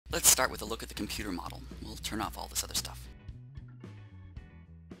Let's start with a look at the computer model. We'll turn off all this other stuff.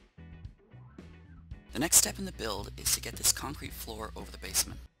 The next step in the build is to get this concrete floor over the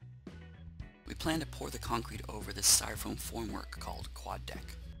basement. We plan to pour the concrete over this styrofoam formwork called quad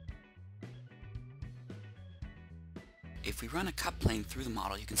deck. If we run a cut plane through the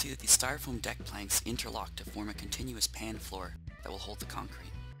model, you can see that these styrofoam deck planks interlock to form a continuous pan floor that will hold the concrete.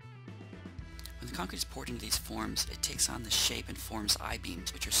 When the concrete is poured into these forms, it takes on the shape and forms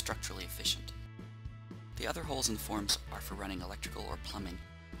I-beams, which are structurally efficient. The other holes in the forms are for running electrical or plumbing,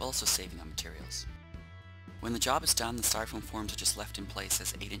 while also saving on materials. When the job is done, the styrofoam forms are just left in place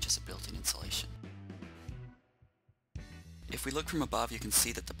as 8 inches of built-in insulation. If we look from above, you can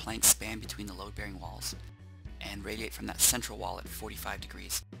see that the planks span between the load-bearing walls and radiate from that central wall at 45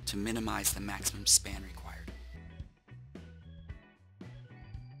 degrees to minimize the maximum span required.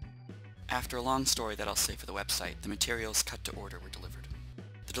 After a long story that I'll save for the website, the materials cut to order were delivered.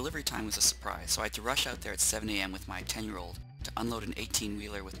 The delivery time was a surprise, so I had to rush out there at 7 AM with my 10-year-old to unload an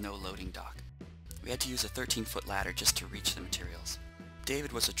 18-wheeler with no loading dock. We had to use a 13-foot ladder just to reach the materials.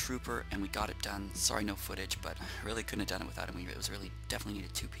 David was a trooper and we got it done. Sorry no footage, but I really couldn't have done it without him. It was really definitely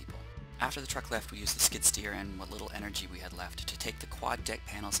needed 2 people. After the truck left, we used the skid steer and what little energy we had left to take the quad deck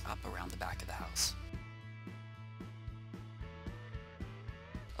panels up around the back of the house.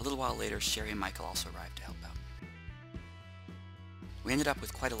 A little while later, Sherry and Michael also arrived to help out. We ended up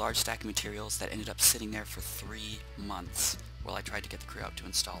with quite a large stack of materials that ended up sitting there for 3 months while I tried to get the crew out to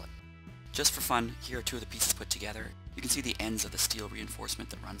install it. Just for fun, here are 2 of the pieces put together. You can see the ends of the steel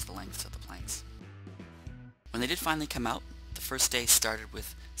reinforcement that runs the lengths of the planks. When they did finally come out, the first day started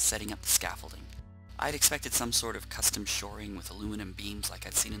with setting up the scaffolding. I had expected some sort of custom shoring with aluminum beams like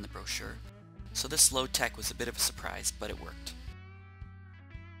I'd seen in the brochure, so this low tech was a bit of a surprise, but it worked.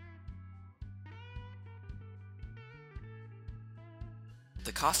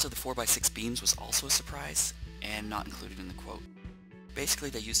 The cost of the 4x6 beams was also a surprise, and not included in the quote.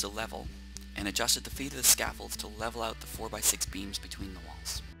 Basically, they used a level and adjusted the feet of the scaffolds to level out the 4x6 beams between the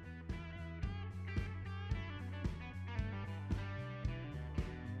walls.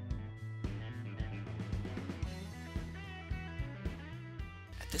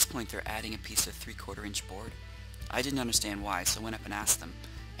 At this point, they're adding a piece of 3/4 inch board. I didn't understand why, so I went up and asked them,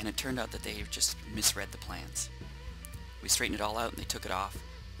 and it turned out that they just misread the plans. We straightened it all out and they took it off.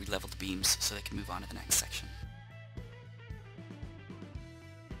 We leveled the beams so they could move on to the next section.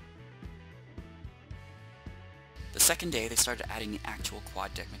 The second day, they started adding the actual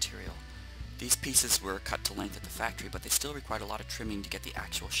quad deck material. These pieces were cut to length at the factory, but they still required a lot of trimming to get the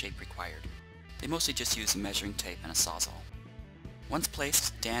actual shape required. They mostly just used a measuring tape and a sawzall. Once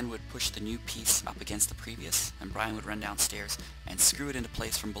placed, Dan would push the new piece up against the previous, and Brian would run downstairs and screw it into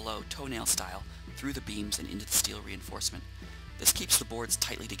place from below, toenail style, through the beams and into the steel reinforcement. This keeps the boards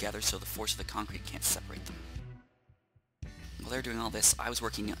tightly together so the force of the concrete can't separate them. While they were doing all this, I was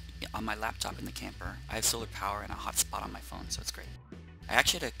working on my laptop in the camper. I have solar power and a hotspot on my phone, so it's great. I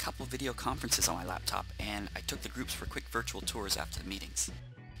actually had a couple video conferences on my laptop, and I took the groups for quick virtual tours after the meetings.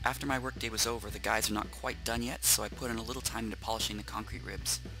 After my workday was over, the guys are not quite done yet, so I put in a little time into polishing the concrete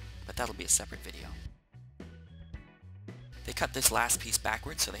ribs, but that'll be a separate video. They cut this last piece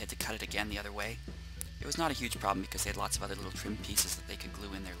backwards, so they had to cut it again the other way. It was not a huge problem because they had lots of other little trim pieces that they could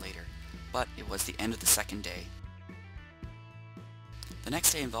glue in there later, but it was the end of the second day. The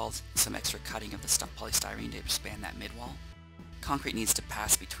next day involved some extra cutting of the stuffed polystyrene to expand that mid-wall. Concrete needs to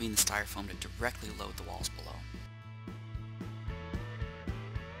pass between the styrofoam to directly load the walls below.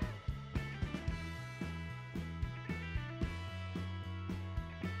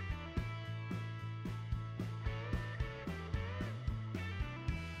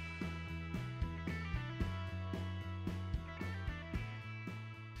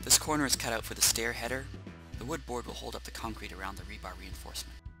 This corner is cut out for the stair header. The wood board will hold up the concrete around the rebar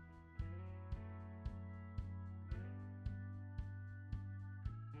reinforcement.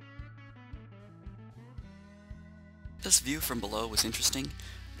 This view from below was interesting,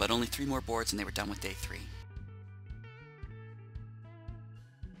 but only 3 more boards and they were done with day 3.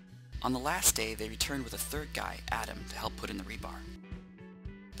 On the last day, they returned with a 3rd guy, Adam, to help put in the rebar.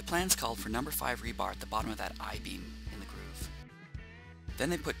 The plans called for number 5 rebar at the bottom of that I-beam in the groove. Then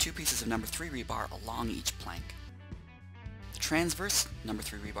they put 2 pieces of number 3 rebar along each plank. The transverse number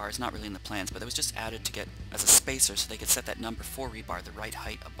 3 rebar is not really in the plans, but it was just added to get as a spacer so they could set that number 4 rebar the right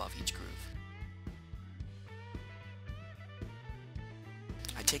height above each groove.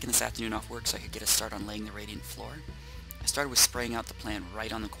 I'd taken this afternoon off work so I could get a start on laying the radiant floor. I started with spraying out the plan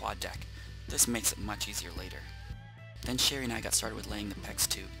right on the quad deck. This makes it much easier later. Then Sherry and I got started with laying the PEX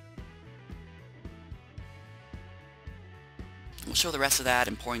tube. We'll show the rest of that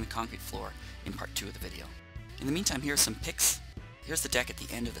and pouring the concrete floor in part 2 of the video. In the meantime, here are some pics. Here's the deck at the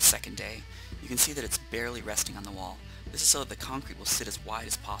end of the second day. You can see that it's barely resting on the wall. This is so that the concrete will sit as wide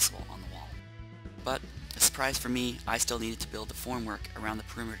as possible on the wall. But, a surprise for me, I still needed to build the formwork around the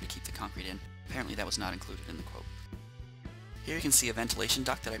perimeter to keep the concrete in. Apparently that was not included in the quote. Here you can see a ventilation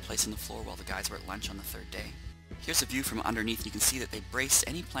duct that I placed in the floor while the guys were at lunch on the third day. Here's a view from underneath. You can see that they braced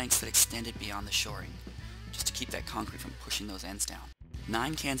any planks that extended beyond the shoring, just to keep that concrete from pushing those ends down.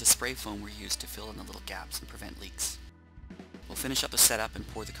 9 cans of spray foam were used to fill in the little gaps and prevent leaks. We'll finish up the setup and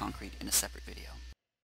pour the concrete in a separate video.